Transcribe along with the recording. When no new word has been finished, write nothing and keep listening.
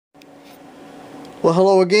Well,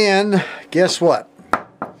 hello again. Guess what?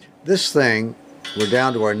 This thing, we're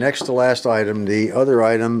down to our next to last item. The other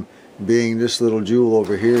item being this little jewel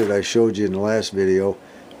over here that I showed you in the last video.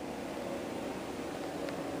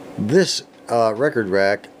 This record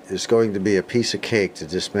rack is going to be a piece of cake to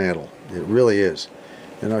dismantle. It really is.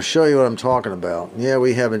 And I'll show you what I'm talking about. Yeah,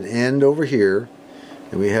 we have an end over here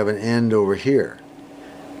and we have an end over here.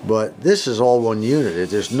 But this is all one unit.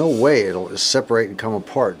 There's no way it'll separate and come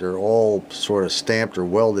apart. They're all sort of stamped or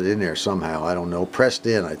welded in there somehow. I don't know. Pressed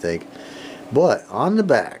in, I think. But on the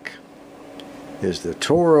back is the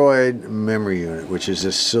toroid memory unit, which is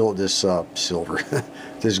this silver,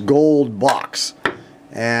 this gold box.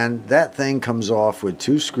 And that thing comes off with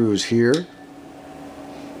 2 screws here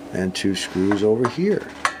and 2 screws over here.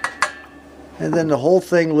 And then the whole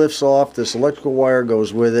thing lifts off. This electrical wire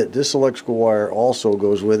goes with it. This electrical wire also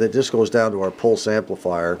goes with it. This goes down to our pulse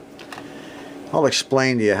amplifier. I'll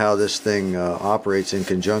explain to you how this thing operates in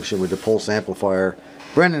conjunction with the pulse amplifier.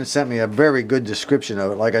 Brendan sent me a very good description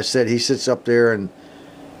of it. Like I said, he sits up there in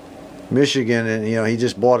Michigan and he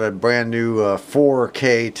just bought a brand new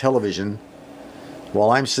 4K television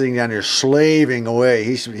while I'm sitting down here slaving away.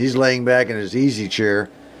 He's laying back in his easy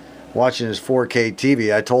chair watching his 4K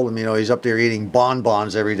TV. I told him, he's up there eating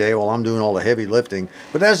bonbons every day while I'm doing all the heavy lifting.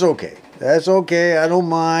 But that's okay. That's okay. I don't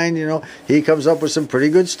mind, He comes up with some pretty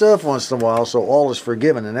good stuff once in a while, so all is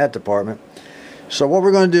forgiven in that department. So what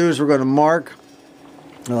we're going to do is we're going to mark...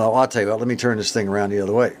 I'll tell you what, let me turn this thing around the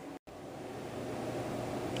other way.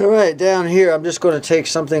 Alright, down here I'm just going to take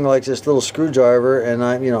something like this little screwdriver, and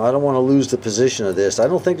I don't want to lose the position of this. I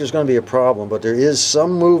don't think there's going to be a problem, but there is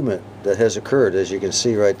some movement that has occurred, as you can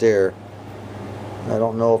see right there. I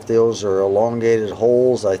don't know if those are elongated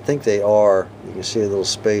holes. I think they are. You can see a little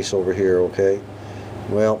space over here, okay?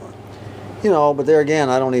 Well, but there again,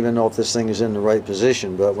 I don't even know if this thing is in the right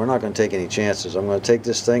position, but we're not going to take any chances. I'm going to take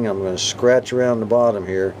this thing, I'm going to scratch around the bottom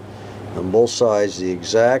here on both sides the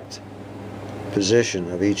exact position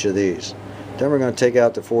of each of these. Then we're going to take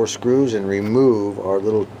out the 4 screws and remove our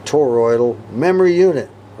little toroidal memory unit,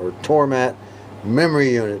 or tormat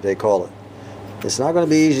memory unit they call it. It's not going to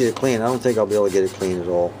be easy to clean. I don't think I'll be able to get it clean at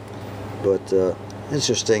all. But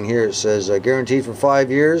interesting here, it says guaranteed for 5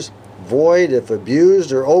 years, void if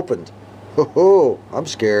abused or opened. Ho-ho, I'm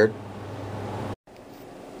scared.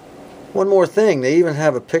 One more thing, they even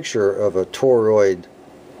have a picture of a toroid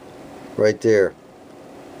right there.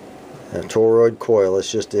 A toroid coil.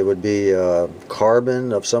 It would be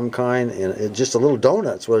carbon of some kind, and it's just a little donut.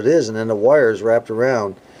 That's what it is. And then the wires wrapped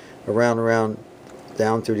around,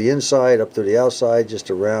 down through the inside, up through the outside,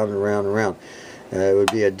 just around and around and around. It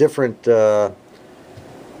would be a different. I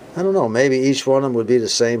don't know. Maybe each one of them would be the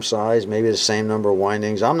same size, maybe the same number of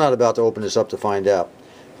windings. I'm not about to open this up to find out.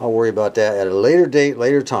 I'll worry about that at a later date,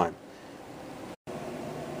 later time.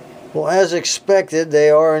 Well, as expected,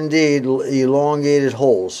 they are indeed elongated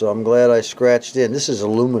holes, so I'm glad I scratched in. This is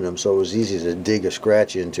aluminum, so it was easy to dig a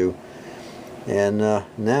scratch into. And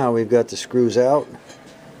now we've got the screws out.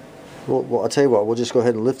 Well, I'll tell you what, we'll just go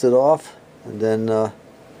ahead and lift it off, and then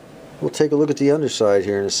we'll take a look at the underside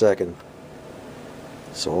here in a second.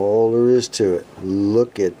 That's all there is to it.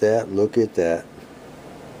 Look at that, look at that.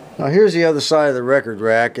 Now here's the other side of the record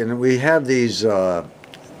rack, and we have these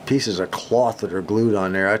pieces of cloth that are glued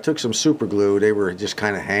on there. I took some super glue. They were just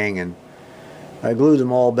kind of hanging. I glued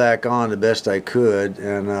them all back on the best I could,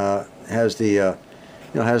 and has the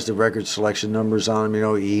has the record selection numbers on them,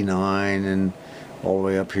 E9 and all the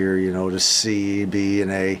way up here, to C, B,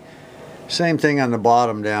 and A. Same thing on the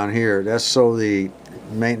bottom down here. That's so the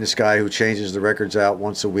maintenance guy who changes the records out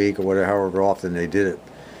once a week or whatever, however often they did it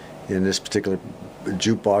in this particular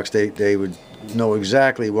jukebox, they would know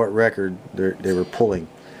exactly what record they were pulling.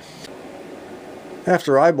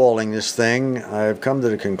 After eyeballing this thing, I've come to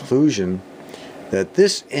the conclusion that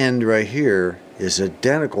this end right here is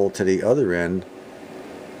identical to the other end.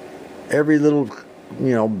 Every little,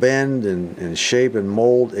 bend and shape and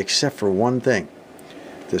mold, except for one thing.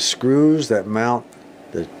 The screws that mount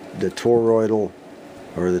the toroidal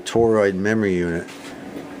or the toroid memory unit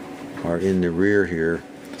are in the rear here.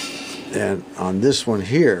 And on this one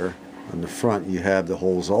here, on the front, you have the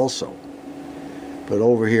holes also. But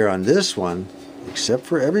over here on this one, except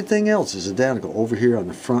for everything else is identical. Over here on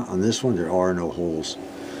the front, on this one, there are no holes.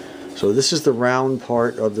 So this is the round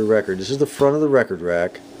part of the record. This is the front of the record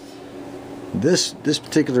rack. This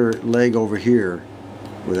particular leg over here,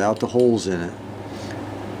 without the holes in it,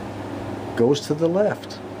 goes to the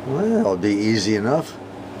left. Well, that'll be easy enough.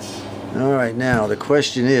 Alright, now the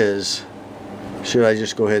question is, should I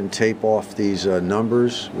just go ahead and tape off these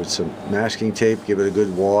numbers with some masking tape, give it a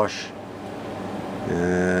good wash,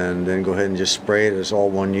 and and then go ahead and just spray it as all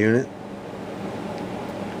one unit.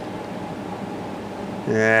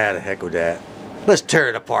 Yeah, the heck with that. Let's tear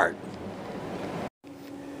it apart.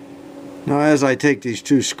 Now as I take these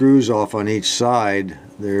two screws off on each side,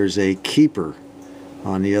 there's a keeper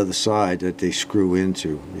on the other side that they screw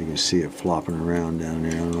into. You can see it flopping around down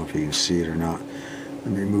there. I don't know if you can see it or not. Let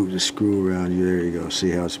me move the screw around you. There you go.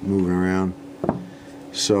 See how it's moving around?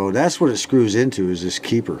 So that's what it screws into, is this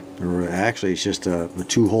keeper. Or actually it's just a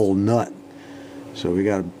two-hole nut. So we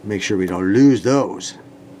got to make sure we don't lose those.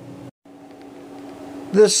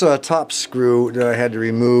 This top screw that I had to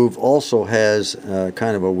remove also has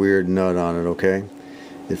kind of a weird nut on it, okay?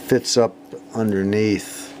 It fits up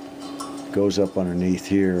underneath, goes up underneath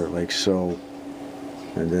here like so,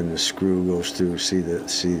 and then the screw goes through. See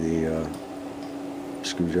the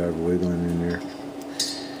screwdriver wiggling in there.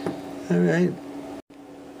 Alright.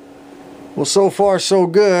 Well, so far so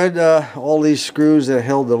good. All these screws that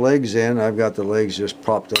held the legs in, I've got the legs just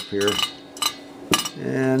propped up here.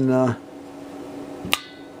 And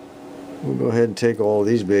we'll go ahead and take all of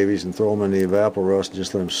these babies and throw them in the evaporust and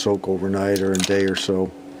just let them soak overnight or a day or so.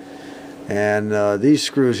 And these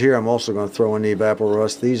screws here I'm also going to throw in the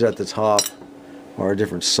evaporust. These at the top are a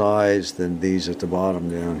different size than these at the bottom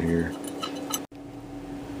down here.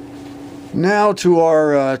 Now to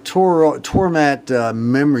our Tormat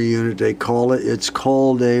memory unit, they call it. It's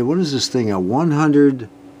called a, what is this thing? A 100,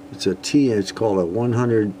 it's a T, it's called a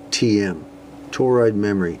 100 TM, toroid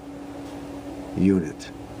memory unit.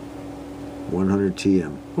 100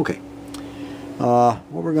 TM. Okay.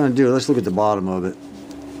 What we're going to do, let's look at the bottom of it.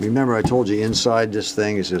 Remember I told you inside this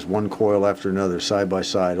thing is just one coil after another, side by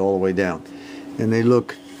side, all the way down. And they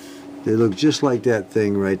look just like that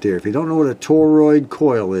thing right there. If you don't know what a toroid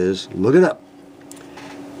coil is, look it up.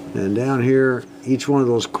 And down here, each one of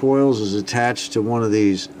those coils is attached to one of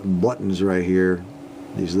these buttons right here.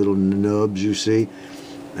 These little nubs you see.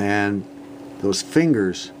 And those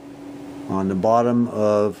fingers on the bottom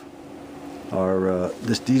of our,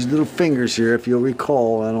 these little fingers here, if you'll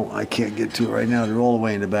recall, I can't get to it right now. They're all the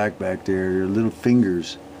way in the back there. They're little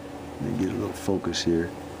fingers. Let me get a little focus here.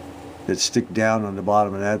 That stick down on the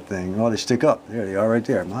bottom of that thing. Oh, they stick up. There they are right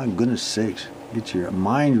there. My goodness sakes. Get your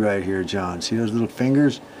mind right here, John. See those little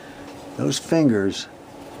fingers? Those fingers,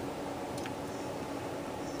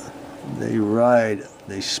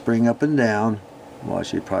 they spring up and down.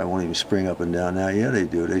 Watch, they probably won't even spring up and down now. Yeah, they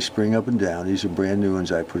do. They spring up and down. These are brand new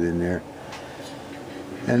ones I put in there.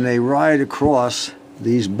 And they ride across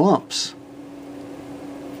these bumps.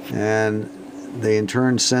 And they in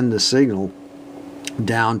turn send the signal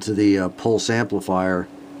down to the pulse amplifier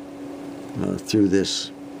through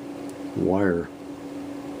this wire.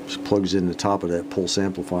 Just plugs in the top of that pulse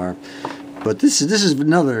amplifier. But this is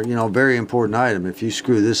another, very important item. If you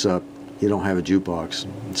screw this up, you don't have a jukebox.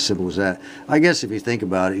 It's simple as that. I guess if you think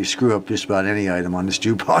about it, you screw up just about any item on this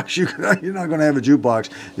jukebox, you're not going to have a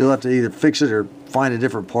jukebox. You'll have to either fix it or find a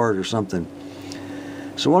different part or something.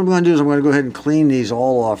 So what I'm going to do is I'm going to go ahead and clean these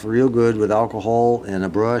all off real good with alcohol and a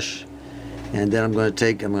brush. And then I'm going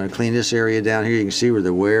to clean this area down here. You can see where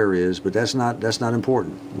the wear is, but that's not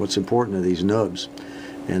important. What's important are these nubs.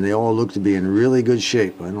 And they all look to be in really good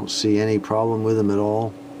shape. I don't see any problem with them at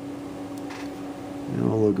all. They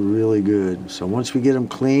all look really good. So once we get them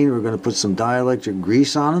clean, we're going to put some dielectric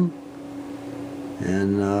grease on them.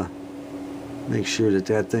 And make sure that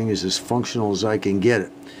that thing is as functional as I can get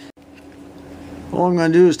it. All I'm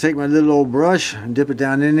going to do is take my little old brush and dip it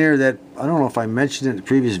down in there. That, I don't know if I mentioned it in the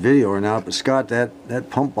previous video or not, but Scott, that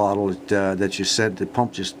pump bottle that you sent, the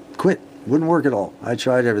pump just quit. Wouldn't work at all. I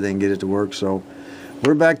tried everything to get it to work, so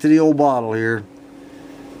we're back to the old bottle here.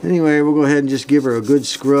 Anyway, we'll go ahead and just give her a good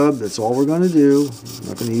scrub. That's all we're going to do. I'm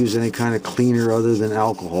not going to use any kind of cleaner other than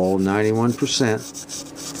alcohol,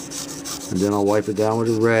 91%. And then I'll wipe it down with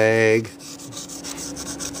a rag.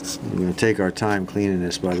 We're going to take our time cleaning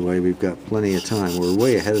this, by the way. We've got plenty of time. We're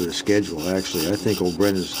way ahead of the schedule, actually. I think old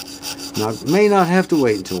Brenda's may not have to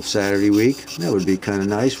wait until Saturday week. That would be kind of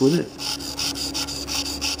nice, wouldn't it?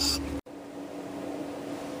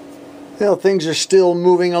 Well, things are still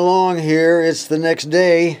moving along here. It's the next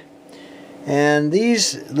day. And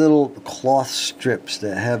these little cloth strips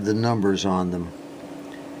that have the numbers on them,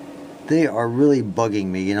 they are really bugging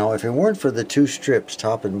me. If it weren't for the two strips,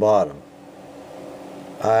 top and bottom,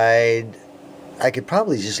 I could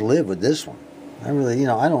probably just live with this one. I really,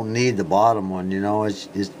 I don't need the bottom one,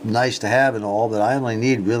 it's nice to have and all, but I only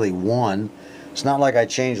need really one. It's not like I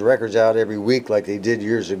change records out every week like they did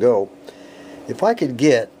years ago. If I could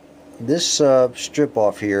get this strip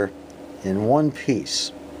off here in one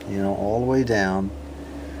piece, all the way down,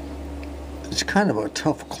 it's kind of a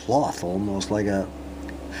tough cloth, almost like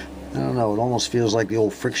I don't know, it almost feels like the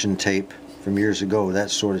old friction tape from years ago, that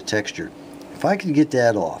sort of texture. If I could get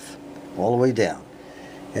that off all the way down,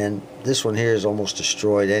 and this one here is almost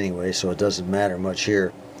destroyed anyway, so it doesn't matter much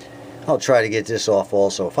here. I'll try to get this off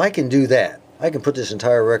also. If I can do that, I can put this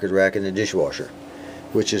entire record rack in the dishwasher,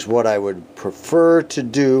 which is what I would prefer to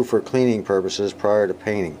do for cleaning purposes prior to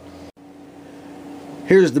painting.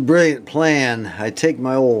 Here's the brilliant plan. I take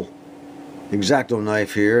my old X-Acto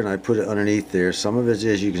knife here and I put it underneath there. Some of it,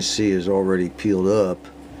 as you can see, is already peeled up,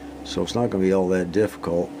 so it's not going to be all that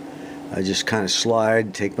difficult. I just kind of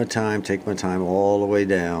slide, take my time all the way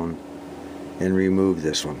down and remove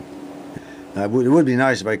this one. It would be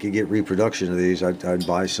nice if I could get reproduction of these. I'd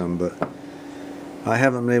buy some, but I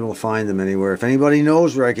haven't been able to find them anywhere. If anybody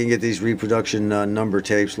knows where I can get these reproduction number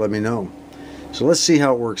tapes, let me know. So let's see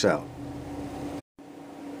how it works out.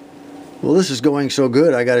 Well, this is going so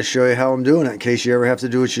good, I got to show you how I'm doing it in case you ever have to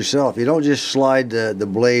do it yourself. You don't just slide the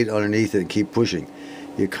blade underneath it and keep pushing.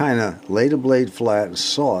 You kind of lay the blade flat and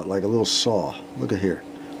saw it like a little saw. Look at here.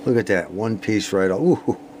 Look at that. One piece right off.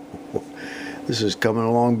 Ooh, this is coming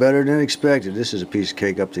along better than expected. This is a piece of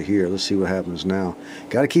cake up to here. Let's see what happens now.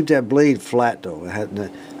 Got to keep that blade flat though.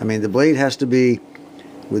 I mean, the blade has to be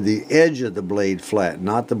with the edge of the blade flat,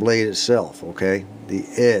 not the blade itself, okay? The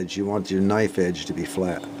edge. You want your knife edge to be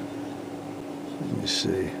flat. Let me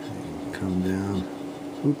see. Come down.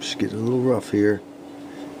 Oops, getting a little rough here.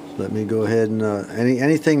 Let me go ahead and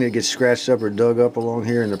anything that gets scratched up or dug up along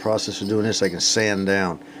here in the process of doing this, I can sand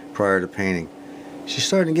down prior to painting. She's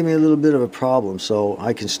starting to give me a little bit of a problem, so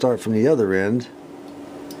I can start from the other end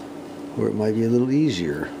where it might be a little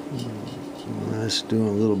easier. That's doing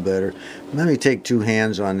a little better. Let me take two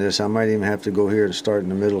hands on this. I might even have to go here and start in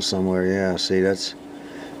the middle somewhere. Yeah, see,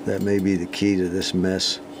 that may be the key to this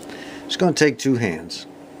mess. It's going to take two hands.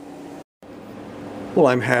 Well,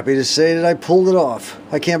 I'm happy to say that I pulled it off.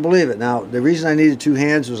 I can't believe it. Now, the reason I needed two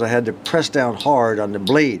hands was I had to press down hard on the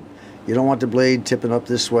blade. You don't want the blade tipping up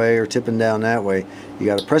this way or tipping down that way. You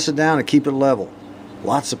got to press it down and keep it level.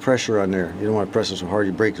 Lots of pressure on there. You don't want to press it so hard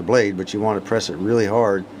you break the blade, but you want to press it really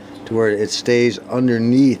hard to where it stays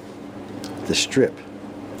underneath the strip.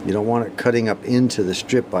 You don't want it cutting up into the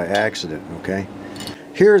strip by accident, okay?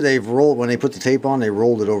 Here they've rolled, when they put the tape on, they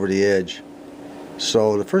rolled it over the edge.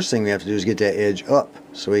 So the first thing we have to do is get that edge up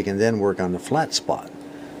so we can then work on the flat spot.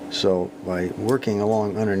 So by working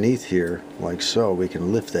along underneath here, like so, we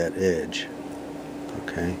can lift that edge.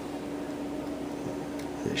 Okay?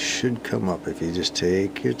 It should come up if you just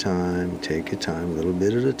take your time, a little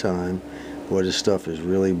bit at a time. Boy, this stuff is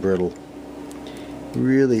really brittle.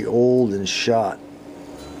 Really old and shot.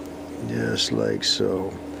 Just like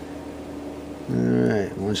so.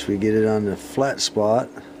 Alright, once we get it on the flat spot,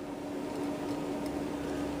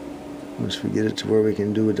 once we get it to where we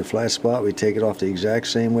can do with the flat spot, we take it off the exact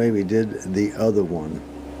same way we did the other one.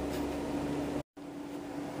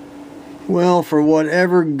 Well, for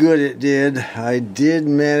whatever good it did, I did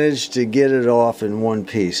manage to get it off in one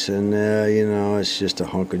piece. And, you know, it's just a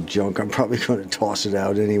hunk of junk. I'm probably going to toss it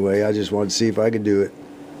out anyway. I just wanted to see if I could do it.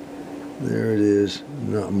 There it is.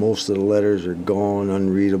 Most of the letters are gone,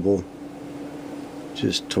 unreadable.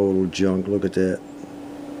 Just total junk. Look at that.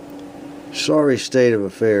 Sorry state of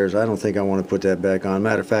affairs. I don't think I want to put that back on.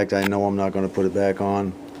 Matter of fact, I know I'm not going to put it back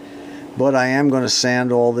on. But I am going to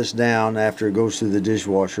sand all this down after it goes through the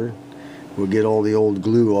dishwasher. We'll get all the old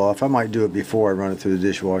glue off. I might do it before I run it through the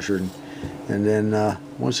dishwasher. And then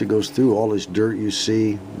once it goes through, all this dirt you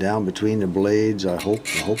see down between the blades, I hope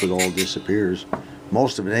it all disappears.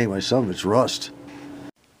 Most of it anyway. Some of it's rust.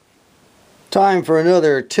 Time for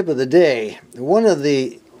another tip of the day. One of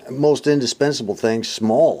the most indispensable things,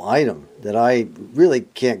 small item, that I really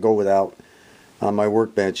can't go without on my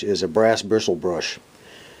workbench is a brass bristle brush.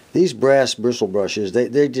 These brass bristle brushes,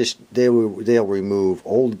 they'll remove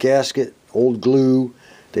old gasket, old glue.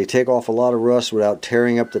 They take off a lot of rust without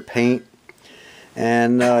tearing up the paint.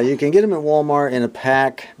 And you can get them at Walmart in a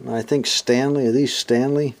pack. I think Stanley, are these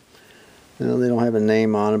Stanley? You know, they don't have a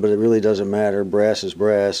name on them, but it really doesn't matter. Brass is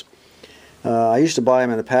brass. I used to buy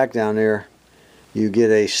them in a pack down there. You get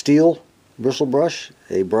a steel bristle brush,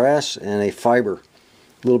 a brass, and a fiber.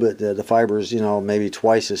 A little bit, the fiber is, you know, maybe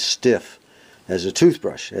twice as stiff as a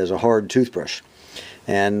toothbrush, as a hard toothbrush.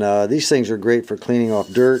 And these things are great for cleaning off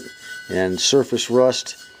dirt and surface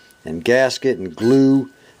rust and gasket and glue.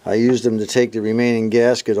 I used them to take the remaining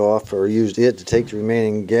gasket off, or used it to take the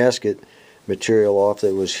remaining gasket material off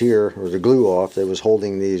that was here, or the glue off that was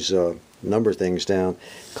holding these number things down.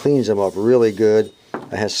 Cleans them up really good.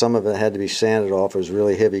 I had some of it had to be sanded off. It was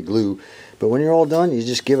really heavy glue. But when you're all done, you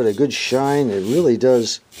just give it a good shine. It really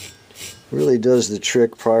does Really does the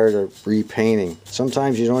trick prior to repainting.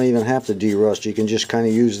 Sometimes you don't even have to de-rust. You can just kind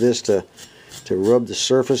of use this to rub the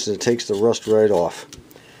surface, and it takes the rust right off.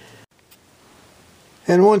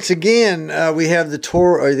 And once again, we have the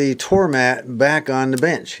tour mat back on the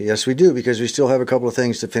bench. Yes, we do, because we still have a couple of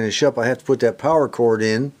things to finish up. I have to put that power cord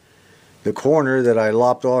in the corner that I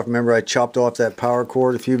lopped off. Remember, I chopped off that power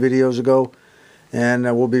cord a few videos ago? And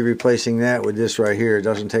we'll be replacing that with this right here. It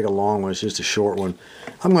doesn't take a long one, it's just a short one.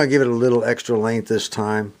 I'm going to give it a little extra length this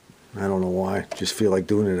time. I don't know why, just feel like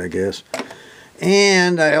doing it, I guess.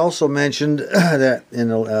 And I also mentioned that in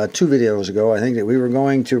 2 videos ago, I think, that we were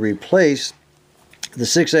going to replace the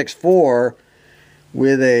 6X4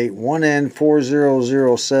 with a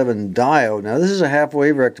 1N4007 diode. Now, this is a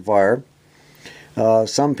half-wave rectifier.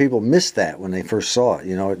 Some people missed that when they first saw it.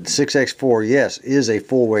 You know, 6X4, yes, is a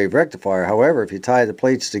full-wave rectifier. However, if you tie the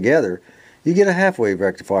plates together, you get a half-wave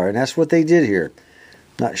rectifier, and that's what they did here.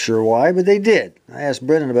 Not sure why, but they did. I asked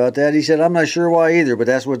Brennan about that. He said, I'm not sure why either, but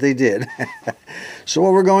that's what they did. So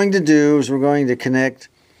what we're going to do is we're going to connect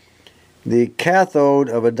the cathode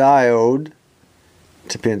of a diode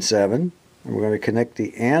to pin 7, and we're going to connect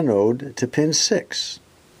the anode to pin 6.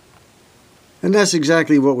 And that's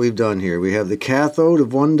exactly what we've done here. We have the cathode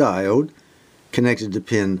of one diode connected to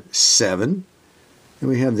pin 7, and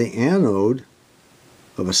we have the anode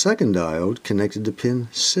of a second diode connected to pin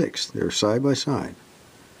 6. They're side by side.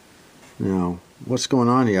 Now, what's going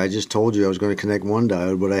on here? I just told you I was going to connect one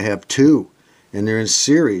diode, but I have 2, and they're in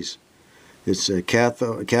series. It's a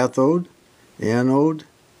cathode, anode,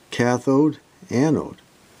 cathode, anode.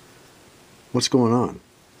 What's going on?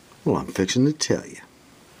 Well, I'm fixing to tell you.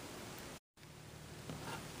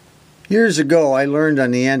 Years ago, I learned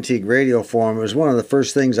on the Antique Radio Forum, it was one of the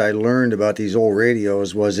first things I learned about these old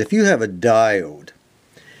radios, was if you have a diode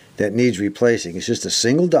that needs replacing, it's just a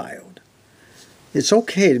single diode, it's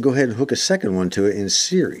okay to go ahead and hook a second one to it in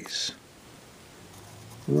series.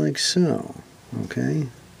 Like so. Okay?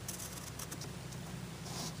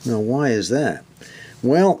 Now, why is that?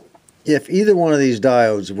 Well, if either one of these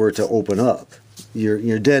diodes were to open up,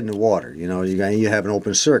 you're dead in the water. You know, you have an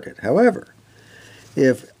open circuit. However,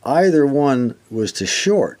 if either one was to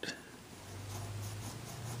short,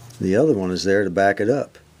 the other one is there to back it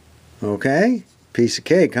up. Okay? Piece of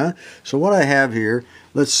cake, huh? So what I have here,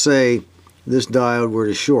 let's say this diode were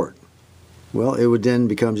to short. Well, it would then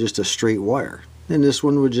become just a straight wire. And this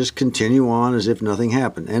one would just continue on as if nothing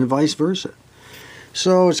happened, and vice versa.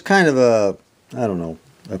 So it's kind of a, I don't know,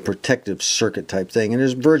 a protective circuit type thing. And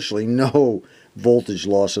there's virtually no voltage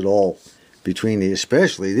loss at all between these,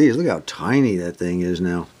 especially these. Look how tiny that thing is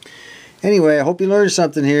now. Anyway, I hope you learned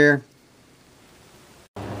something here.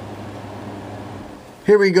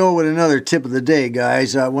 Here we go with another tip of the day,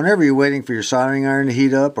 guys. Whenever you're waiting for your soldering iron to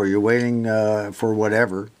heat up, or you're waiting for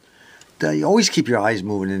whatever, you always keep your eyes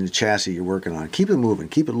moving in the chassis you're working on. Keep it moving,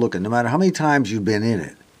 keep it looking. No matter how many times you've been in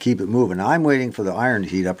it, keep it moving. Now, I'm waiting for the iron to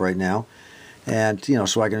heat up right now, and you know,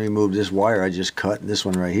 so I can remove this wire I just cut, this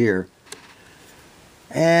one right here.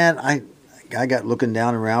 And I got looking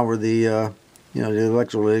down around where the you know, the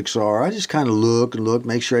electrolytics are. I just kind of look and look,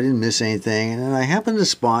 make sure I didn't miss anything, and then I happened to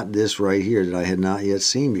spot this right here that I had not yet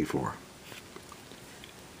seen before.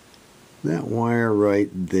 That wire right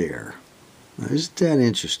there. Now, isn't that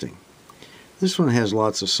interesting? This one has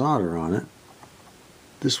lots of solder on it.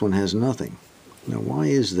 This one has nothing. Now, why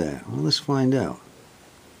is that? Well, let's find out.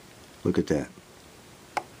 Look at that.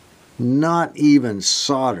 Not even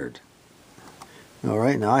soldered. All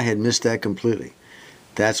right, now I had missed that completely.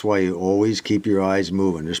 That's why you always keep your eyes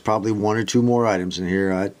moving. There's probably 1 or 2 more items in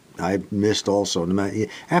here I missed also. No matter,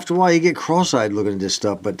 after a while, you get cross-eyed looking at this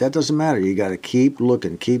stuff, but that doesn't matter. You got to keep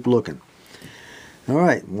looking, keep looking. All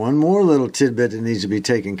right, one more little tidbit that needs to be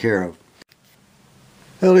taken care of.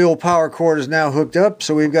 Well, the old power cord is now hooked up,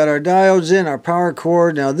 so we've got our diodes in, our power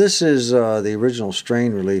cord. Now, this is the original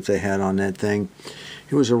strain relief they had on that thing.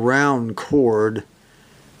 It was a round cord.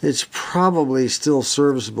 It's probably still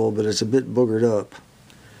serviceable, but it's a bit boogered up.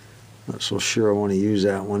 Not so sure I want to use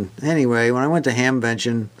that one. Anyway, when I went to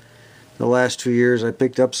Hamvention the last 2 years, I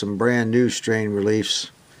picked up some brand new strain reliefs.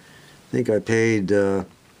 I think I paid, I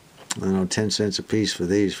don't know, 10 cents a piece for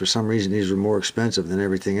these. For some reason, these were more expensive than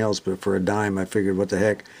everything else, but for a dime, I figured, what the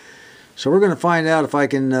heck. So we're going to find out if I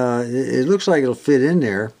can, it looks like it'll fit in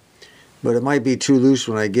there, but it might be too loose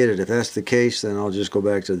when I get it. If that's the case, then I'll just go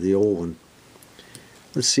back to the old one.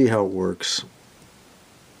 Let's see how it works.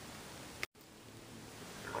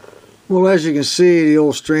 Well, as you can see, the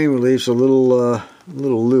old strain relief's a little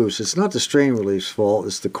loose. It's not the strain relief's fault,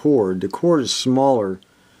 it's the cord. The cord is smaller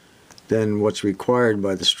than what's required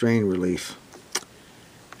by the strain relief.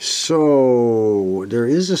 So there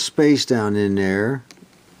is a space down in there.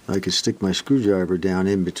 I could stick my screwdriver down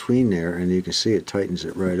in between there, and you can see it tightens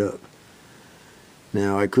it right up.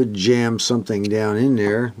 Now I could jam something down in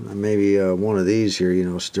there, maybe one of these here, you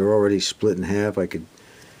know, so they're already split in half. I could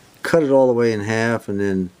cut it all the way in half and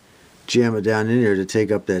then jam it down in there to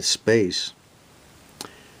take up that space.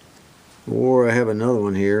 Or I have another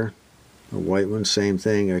one here, a white one, same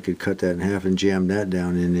thing. I could cut that in half and jam that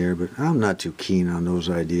down in there, but I'm not too keen on those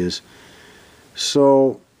ideas.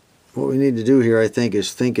 So what we need to do here, I think,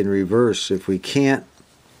 is think in reverse. If we can't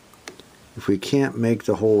make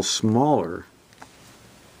the hole smaller,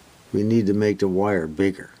 we need to make the wire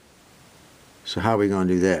bigger. So how are we going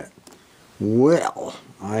to do that? Well,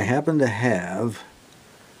 I happen to have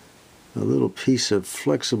a little piece of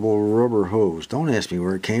flexible rubber hose. Don't ask me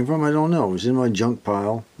where it came from. I don't know. It was in my junk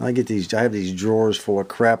pile. I have these drawers full of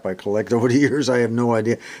crap I collect over the years. I have no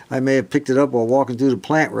idea. I may have picked it up while walking through the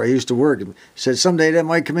plant where I used to work. It said someday that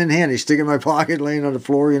might come in handy. Stick it in my pocket, laying on the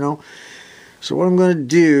floor, you know. So what I'm going to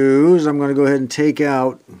do is I'm going to go ahead and take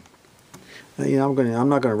out. You know, I'm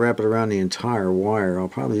not going to wrap it around the entire wire. I'll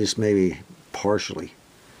probably just maybe partially.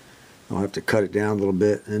 I'll have to cut it down a little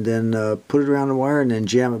bit and then put it around the wire and then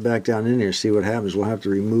jam it back down in there. See what happens. We'll have to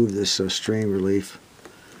remove this strain relief.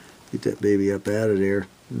 Get that baby up out of there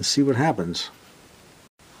and see what happens.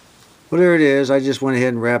 Well, there it is. I just went ahead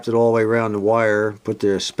and wrapped it all the way around the wire, put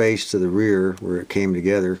the space to the rear where it came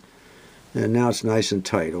together, and now it's nice and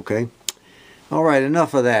tight, okay? All right,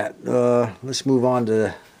 enough of that. Let's move on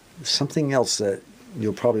to something else that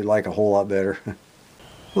you'll probably like a whole lot better.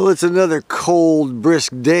 Well, it's another cold,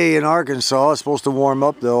 brisk day in Arkansas. It's supposed to warm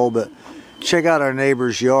up though, but check out our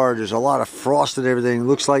neighbor's yard. There's a lot of frost and everything. It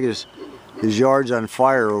looks like his yard's on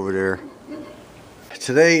fire over there.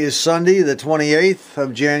 Today is Sunday, the 28th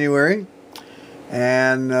of January,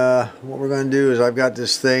 and what we're going to do is I've got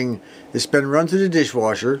this thing. It's been run through the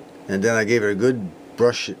dishwasher, and then I gave it a good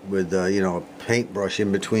brush with you know, a paintbrush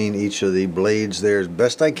in between each of the blades there as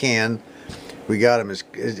best I can. We got them.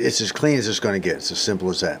 It's as clean as it's going to get. It's as simple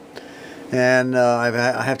as that. And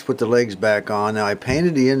I have to put the legs back on. Now I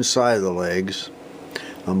painted the inside of the legs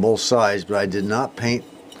on both sides, but I did not paint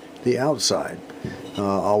the outside.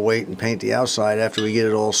 I'll wait and paint the outside after we get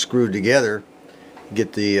it all screwed together.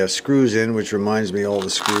 Get the screws in, which reminds me all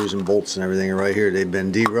the screws and bolts and everything are right here. They've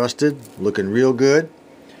been de-rusted, looking real good.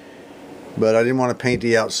 But I didn't want to paint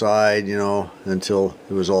the outside, you know, until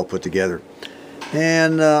it was all put together.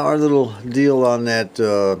 And our little deal on that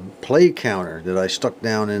play counter that I stuck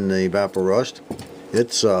down in the Vapor Rust,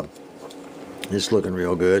 it's looking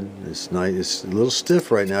real good. It's nice. It's a little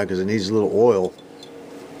stiff right now because it needs a little oil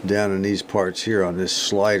down in these parts here on this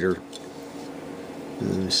slider.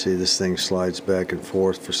 Let me see, this thing slides back and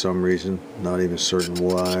forth for some reason. Not even certain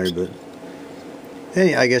why, but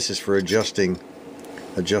anyway, I guess it's for adjusting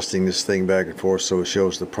this thing back and forth so it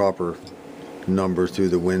shows the proper number through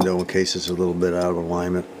the window in case it's a little bit out of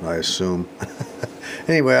alignment, I assume.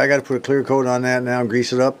 Anyway, I got to put a clear coat on that now and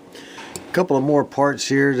grease it up. A couple of more parts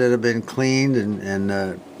here that have been cleaned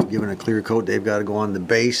and given a clear coat. They've got to go on the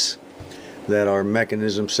base that our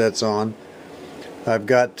mechanism sets on. I've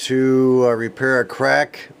got to repair a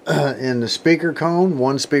crack in the speaker cone.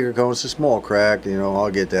 One speaker cone, it's a small crack, you know,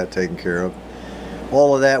 I'll get that taken care of.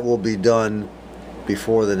 All of that will be done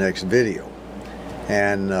before the next video.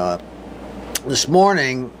 And this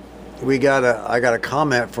morning I got a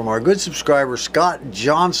comment from our good subscriber Scott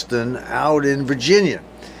Johnston out in Virginia,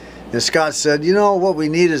 and Scott said, you know what we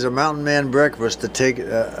need is a mountain man breakfast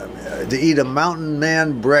to eat a mountain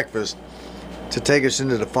man breakfast to take us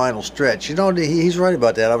into the final stretch. You know, he's right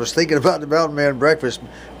about that. I was thinking about the mountain man breakfast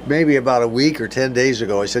maybe about a week or 10 days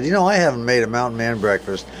ago. I said, you know, I haven't made a mountain man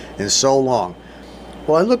breakfast in so long.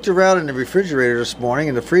 Well, I looked around in the refrigerator this morning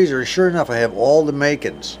in the freezer, and sure enough I have all the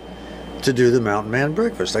makings to do the mountain man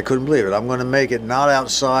breakfast. I couldn't believe it. I'm going to make it not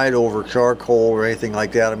outside over charcoal or anything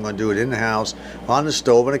like that. I'm going to do it in the house on the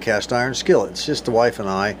stove in a cast iron skillet. It's just the wife and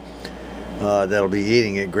I that'll be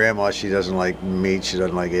eating it. Grandma, she doesn't like meat, she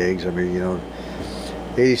doesn't like eggs. I mean, you know,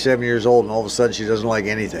 87 years old and all of a sudden she doesn't like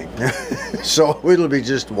anything. So it'll be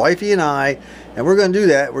just wifey and I, and we're going to do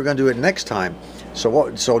that. We're going to do it next time.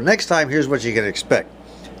 So next time, here's what you can expect.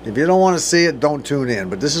 If you don't want to see it, don't tune in,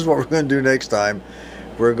 but this is what we're going to do next time.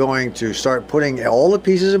 We're going to start putting all the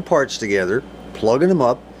pieces and parts together, plugging them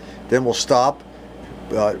up, then we'll stop,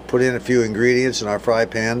 put in a few ingredients in our fry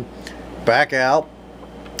pan, back out,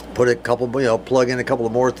 put a couple, you know, plug in a couple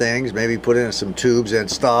of more things, maybe put in some tubes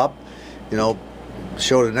and stop, you know,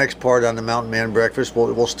 show the next part on the mountain man breakfast.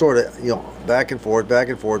 We'll store it, you know, back and forth, back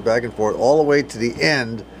and forth, back and forth, all the way to the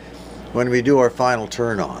end when we do our final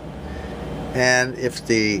turn on. And if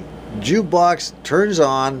the jukebox turns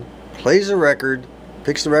on, plays a record,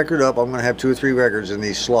 picks the record up, I'm going to have 2 or 3 records in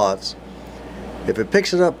these slots. If it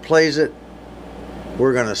picks it up, plays it,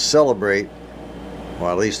 we're going to celebrate,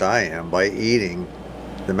 well, at least I am, by eating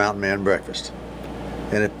the Mountain Man breakfast.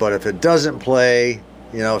 But if it doesn't play,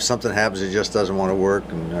 you know, if something happens, it just doesn't want to work,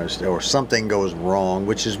 or something goes wrong,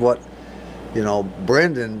 which is what, you know,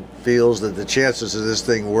 Brendan feels that the chances of this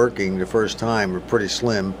thing working the first time are pretty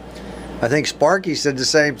slim. I think Sparky said the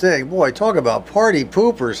same thing. Boy, talk about party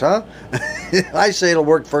poopers, huh? I say it'll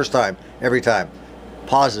work first time, every time.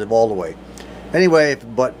 Positive all the way. Anyway,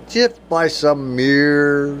 but if by some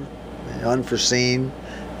mere unforeseen,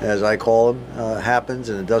 as I call them, happens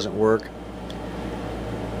and it doesn't work,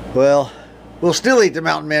 well, we'll still eat the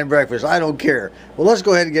Mountain Man breakfast. I don't care. Well, let's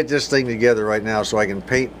go ahead and get this thing together right now so I can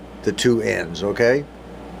paint the 2 ends, okay?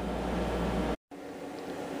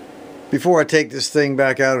 Before I take this thing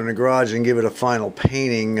back out in the garage and give it a final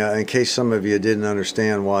painting, in case some of you didn't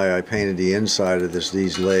understand why I painted the inside of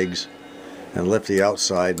these legs and left the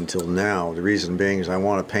outside until now, the reason being is I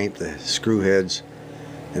want to paint the screw heads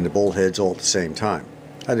and the bolt heads all at the same time.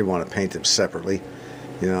 I didn't want to paint them separately,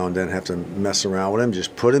 you know, and then have to mess around with them.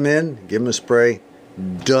 Just put them in, give them a spray,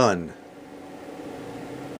 done.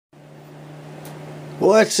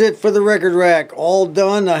 Well, that's it for the record rack. All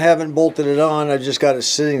done. I haven't bolted it on. I just got it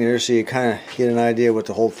sitting there so you kind of get an idea what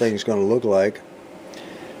the whole thing's going to look like.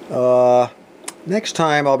 Next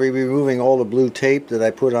time I'll be removing all the blue tape that I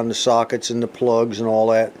put on the sockets and the plugs and all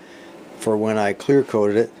that for when I clear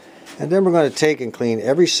coated it. And then we're going to take and clean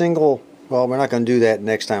every single, well, we're not going to do that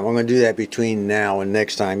next time. I'm going to do that between now and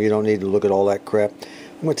next time. You don't need to look at all that crap.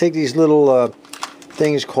 I'm going to take these little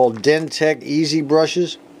things called Dentec Easy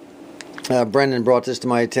brushes. Brendan brought this to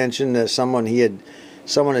my attention that someone had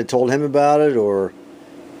told him about it,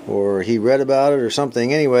 or he read about it or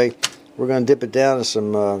something. Anyway, we're going to dip it down in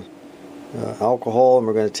some alcohol, and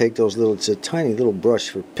we're going to take those little, it's a tiny little brush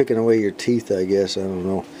for picking away your teeth, I guess, I don't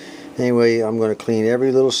know. Anyway, I'm going to clean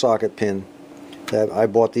every little socket pin. I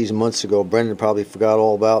bought these months ago. Brendan probably forgot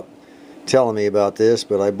all about telling me about this,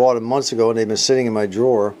 but I bought them months ago and they've been sitting in my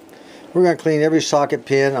drawer. We're going to clean every socket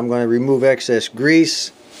pin. I'm going to remove excess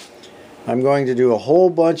grease. I'm going to do a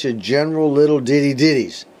whole bunch of general little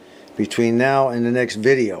ditties between now and the next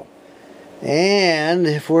video. And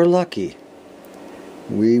if we're lucky,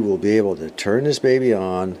 we will be able to turn this baby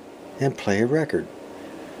on and play a record.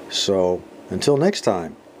 So, until next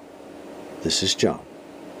time, this is John.